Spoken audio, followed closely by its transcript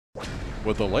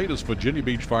With the latest Virginia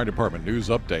Beach Fire Department news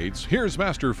updates, here's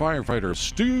Master Firefighter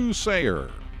Stewart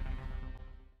Sayre.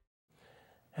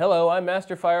 Hello, I'm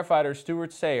Master Firefighter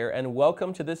Stewart Sayre, and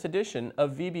welcome to this edition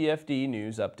of VBFD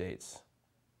News Updates.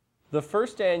 The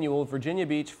first annual Virginia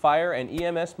Beach Fire and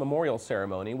EMS Memorial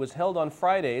Ceremony was held on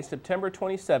Friday, September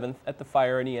 27th at the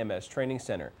Fire and EMS Training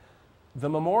Center. The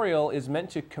memorial is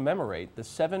meant to commemorate the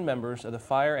 7 members of the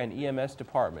fire and EMS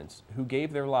departments who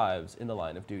gave their lives in the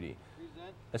line of duty.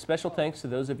 A special thanks to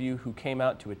those of you who came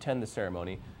out to attend the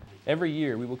ceremony. Every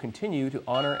year we will continue to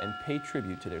honor and pay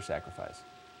tribute to their sacrifice.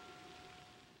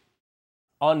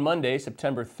 On Monday,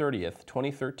 September 30th,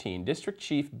 2013, District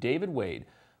Chief David Wade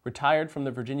retired from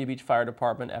the Virginia Beach Fire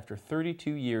Department after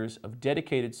 32 years of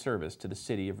dedicated service to the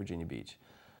city of Virginia Beach.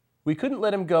 We couldn't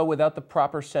let him go without the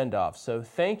proper send-off, so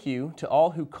thank you to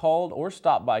all who called or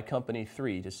stopped by Company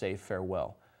 3 to say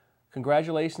farewell.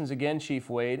 Congratulations again, Chief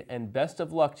Wade, and best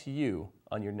of luck to you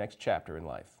on your next chapter in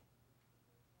life.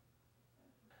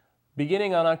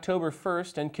 Beginning on October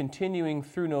 1st and continuing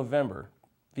through November,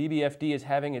 VBFD is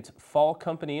having its fall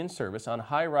company in service on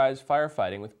high-rise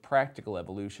firefighting with practical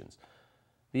evolutions.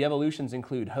 The evolutions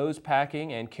include hose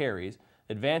packing and carries,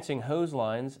 advancing hose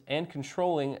lines, and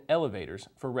controlling elevators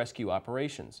for rescue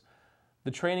operations.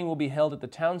 The training will be held at the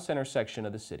Town Center section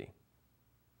of the city.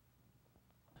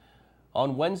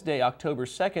 On Wednesday, October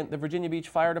 2nd, the Virginia Beach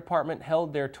Fire Department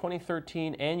held their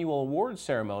 2013 annual awards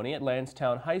ceremony at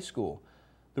Lansdowne High School.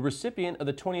 The recipient of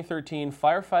the 2013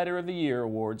 Firefighter of the Year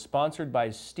Award, sponsored by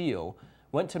Steel,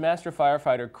 went to Master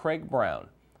Firefighter Craig Brown.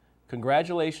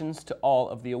 Congratulations to all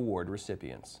of the award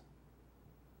recipients.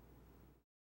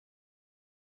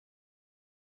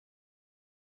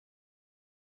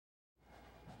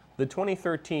 The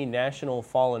 2013 National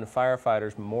Fallen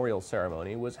Firefighters Memorial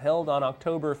Ceremony was held on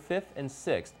October 5th and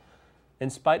 6th. In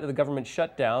spite of the government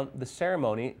shutdown, the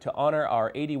ceremony to honor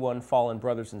our 81 fallen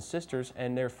brothers and sisters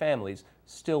and their families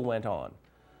still went on.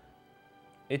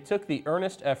 It took the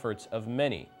earnest efforts of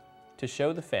many to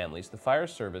show the families the fire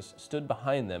service stood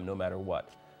behind them no matter what.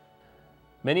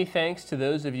 Many thanks to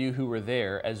those of you who were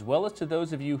there, as well as to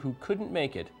those of you who couldn't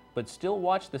make it but still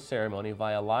watch the ceremony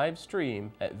via live stream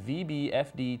at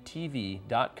VBFDTV.com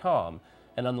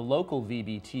and on the local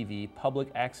VBTV Public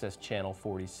Access Channel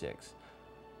 46.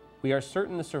 We are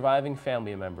certain the surviving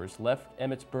family members left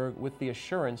Emmitsburg with the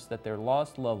assurance that their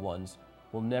lost loved ones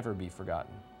will never be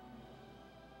forgotten.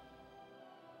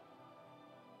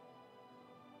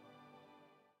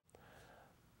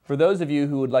 For those of you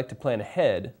who would like to plan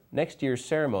ahead, next year's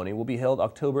ceremony will be held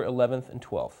October 11th and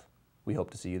 12th. We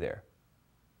hope to see you there.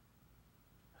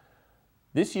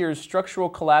 This year's Structural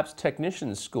Collapse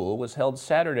Technicians School was held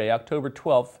Saturday, October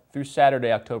 12th through Saturday,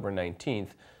 October 19th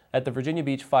at the Virginia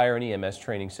Beach Fire and EMS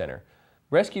Training Center.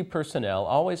 Rescue personnel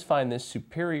always find this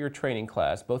superior training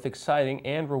class both exciting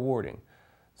and rewarding.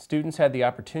 Students had the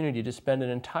opportunity to spend an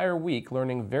entire week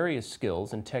learning various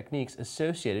skills and techniques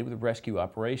associated with rescue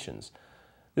operations.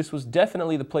 This was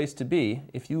definitely the place to be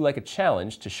if you like a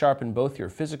challenge to sharpen both your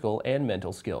physical and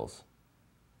mental skills.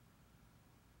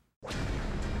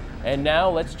 And now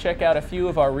let's check out a few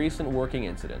of our recent working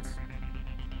incidents.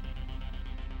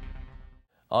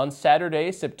 On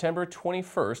Saturday, September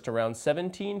 21st, around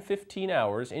 17:15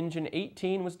 hours, Engine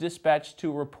 18 was dispatched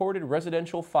to a reported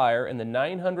residential fire in the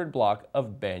 900 block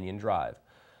of Banyan Drive.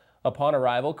 Upon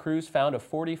arrival, crews found a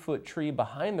 40-foot tree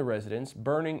behind the residence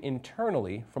burning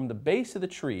internally from the base of the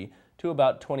tree to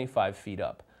about 25 feet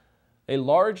up. A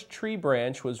large tree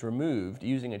branch was removed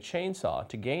using a chainsaw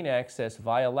to gain access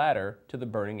via ladder to the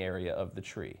burning area of the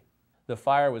tree. The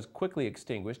fire was quickly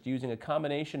extinguished using a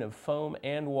combination of foam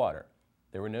and water.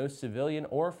 There were no civilian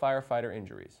or firefighter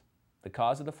injuries. The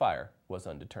cause of the fire was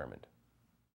undetermined.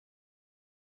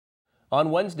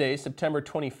 On Wednesday, September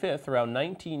 25th, around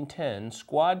 1910,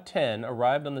 Squad 10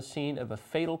 arrived on the scene of a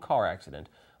fatal car accident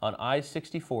on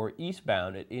I-64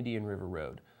 eastbound at Indian River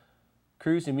Road.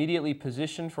 Crews immediately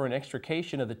positioned for an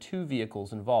extrication of the 2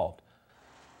 vehicles involved.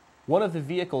 One of the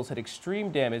vehicles had extreme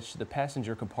damage to the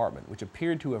passenger compartment, which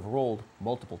appeared to have rolled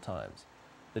multiple times.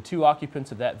 The 2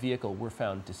 occupants of that vehicle were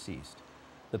found deceased.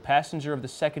 The passenger of the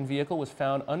second vehicle was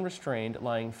found unrestrained,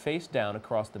 lying face down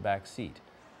across the back seat.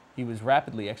 He was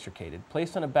rapidly extricated,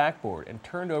 placed on a backboard, and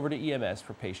turned over to EMS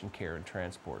for patient care and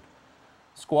transport.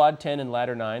 Squad 10 and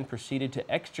Ladder 9 proceeded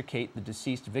to extricate the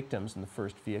deceased victims in the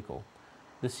first vehicle.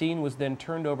 The scene was then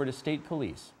turned over to state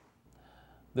police.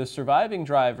 The surviving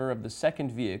driver of the second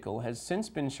vehicle has since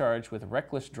been charged with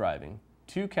reckless driving,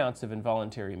 2 counts of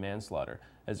involuntary manslaughter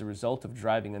as a result of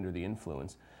driving under the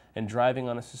influence, and driving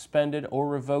on a suspended or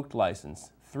revoked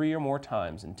license 3 or more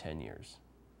times in 10 years.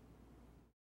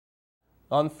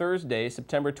 On Thursday,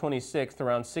 September 26th,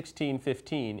 around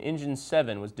 16:15, Engine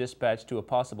 7 was dispatched to a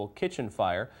possible kitchen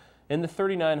fire in the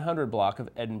 3900 block of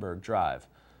Edinburgh Drive.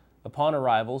 Upon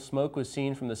arrival, smoke was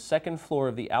seen from the second floor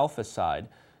of the Alpha side,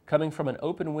 coming from an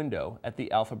open window at the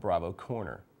Alpha Bravo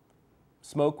corner.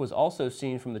 Smoke was also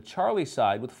seen from the Charlie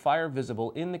side with fire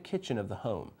visible in the kitchen of the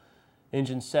home.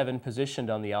 Engine 7 positioned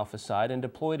on the Alpha side and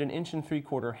deployed an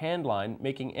 1¾ hand line,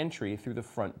 making entry through the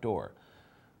front door.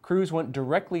 Crews went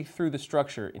directly through the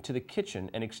structure into the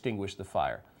kitchen and extinguished the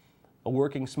fire. A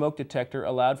working smoke detector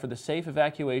allowed for the safe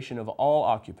evacuation of all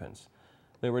occupants.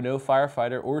 There were no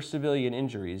firefighter or civilian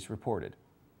injuries reported.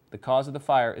 The cause of the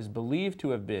fire is believed to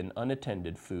have been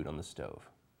unattended food on the stove.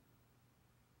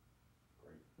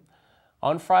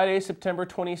 On Friday, September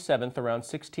 27th, around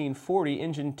 16:40,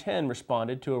 Engine 10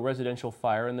 responded to a residential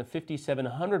fire in the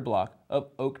 5700 block of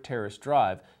Oak Terrace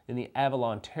Drive in the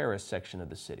Avalon Terrace section of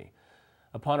the city.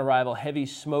 Upon arrival, heavy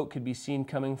smoke could be seen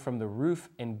coming from the roof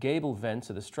and gable vents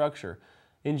of the structure.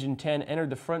 Engine 10 entered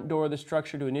the front door of the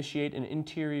structure to initiate an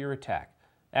interior attack.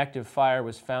 Active fire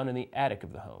was found in the attic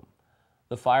of the home.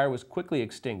 The fire was quickly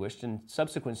extinguished, and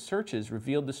subsequent searches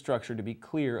revealed the structure to be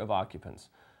clear of occupants.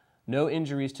 No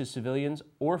injuries to civilians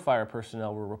or fire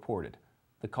personnel were reported.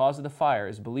 The cause of the fire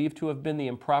is believed to have been the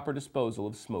improper disposal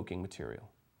of smoking material.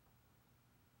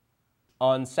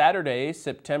 On Saturday,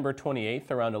 September 28th,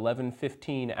 around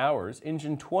 11:15 hours,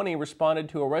 Engine 20 responded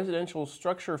to a residential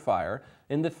structure fire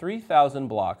in the 3000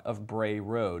 block of Bray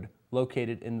Road,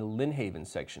 located in the Lynnhaven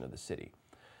section of the city.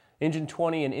 Engine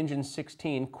 20 and Engine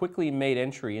 16 quickly made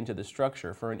entry into the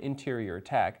structure for an interior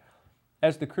attack.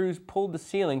 As the crews pulled the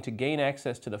ceiling to gain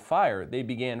access to the fire, they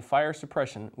began fire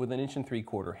suppression with an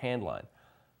 1¾ hand line.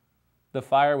 The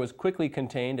fire was quickly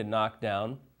contained and knocked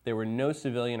down. There were no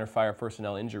civilian or fire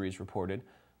personnel injuries reported.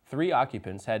 3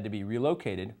 occupants had to be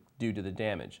relocated due to the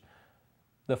damage.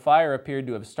 The fire appeared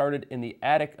to have started in the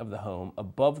attic of the home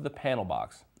above the panel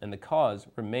box, and the cause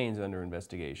remains under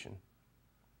investigation.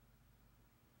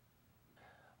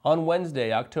 On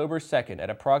Wednesday, October 2nd, at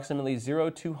approximately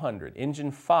 0200, Engine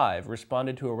 5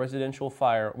 responded to a residential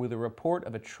fire with a report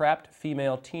of a trapped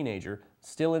female teenager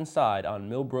still inside on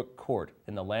Millbrook Court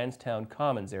in the Lansdowne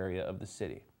Commons area of the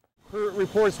city.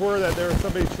 Reports were that there was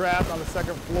somebody trapped on the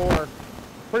second floor.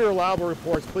 Pretty reliable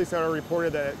reports. Police had already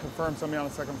reported that it confirmed somebody on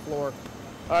the second floor.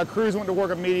 Crews went to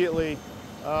work immediately.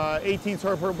 18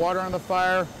 started putting water on the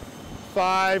fire.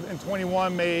 5 and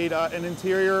 21 made an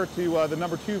interior to the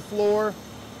number 2 floor,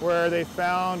 where they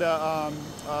found a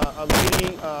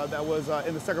lady that was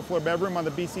in the second floor bedroom on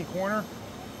the BC corner.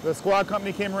 The squad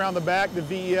company came around the back, the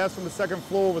VES from the second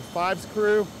floor with 5's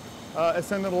crew,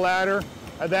 ascended the ladder.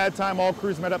 At that time, all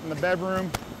crews met up in the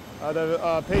bedroom.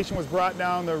 The patient was brought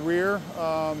down the rear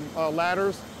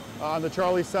ladders on the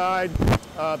Charlie side.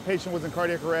 Patient was in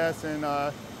cardiac arrest,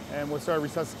 and what started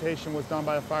resuscitation was done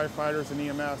by the firefighters and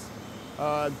EMS.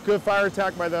 Good fire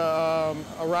attack by the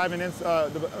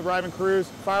arriving crews.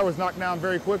 Fire was knocked down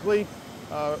very quickly.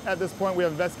 At this point, we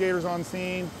have investigators on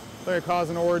scene, looking at cause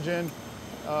and origin.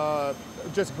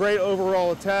 Just great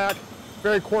overall attack,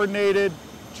 very coordinated,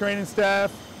 training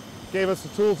staff. Gave us the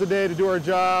tools today to do our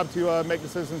job to make the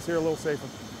citizens here a little safer.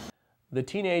 The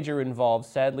teenager involved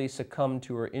sadly succumbed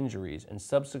to her injuries and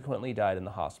subsequently died in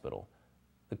the hospital.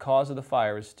 The cause of the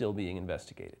fire is still being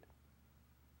investigated.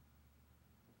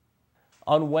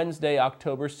 On Wednesday,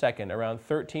 October 2nd, around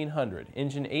 1300,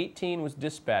 Engine 18 was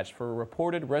dispatched for a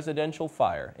reported residential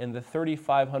fire in the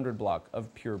 3500 block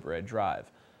of Purebred Drive.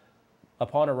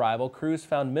 Upon arrival, crews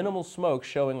found minimal smoke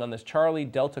showing on the Charlie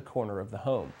Delta corner of the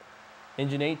home.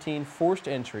 Engine 18 forced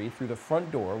entry through the front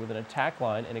door with an attack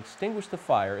line and extinguished the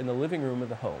fire in the living room of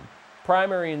the home.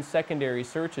 Primary and secondary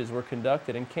searches were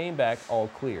conducted and came back all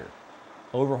clear.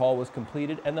 Overhaul was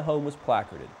completed and the home was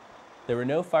placarded. There were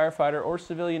no firefighter or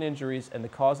civilian injuries, and the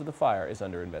cause of the fire is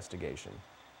under investigation.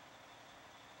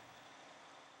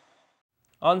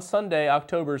 On Sunday,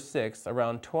 October 6th,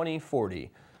 around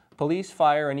 2040, police,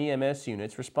 fire, and EMS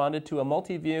units responded to a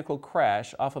multi-vehicle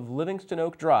crash off of Livingston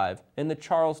Oak Drive in the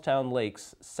Charlestown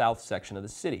Lakes south section of the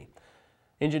city.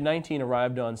 Engine 19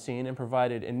 arrived on scene and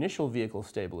provided initial vehicle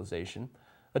stabilization.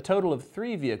 A total of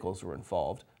 3 vehicles were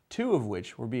involved, 2 of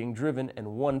which were being driven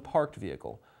and 1 parked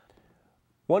vehicle.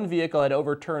 1 vehicle had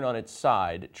overturned on its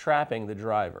side, trapping the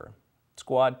driver.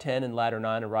 Squad 10 and Ladder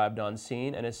 9 arrived on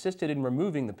scene and assisted in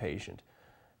removing the patient.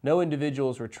 No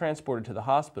individuals were transported to the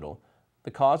hospital.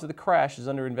 The cause of the crash is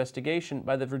under investigation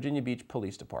by the Virginia Beach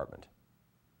Police Department.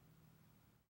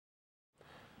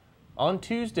 On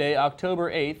Tuesday,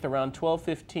 October 8th, around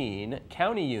 12:15,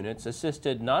 county units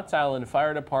assisted Knotts Island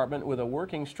Fire Department with a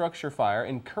working structure fire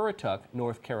in Currituck,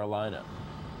 North Carolina.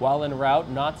 While en route,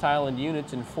 Knott's Island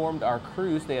units informed our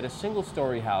crews they had a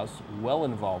single-story house well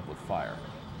involved with fire.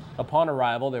 Upon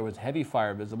arrival, there was heavy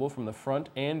fire visible from the front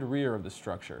and rear of the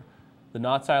structure. The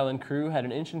Knott's Island crew had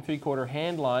an 1 3/4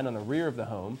 hand line on the rear of the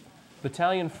home.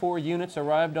 Battalion 4 units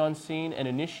arrived on scene and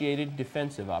initiated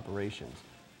defensive operations.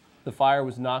 The fire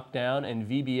was knocked down and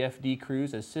VBFD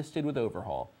crews assisted with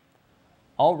overhaul.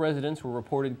 All residents were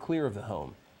reported clear of the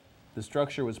home. The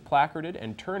structure was placarded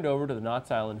and turned over to the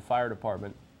Knott's Island Fire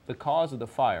Department. The cause of the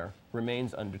fire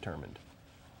remains undetermined.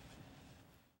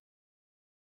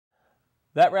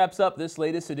 That wraps up this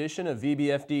latest edition of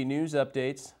VBFD News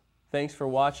Updates. Thanks for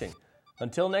watching.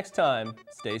 Until next time,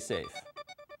 stay safe.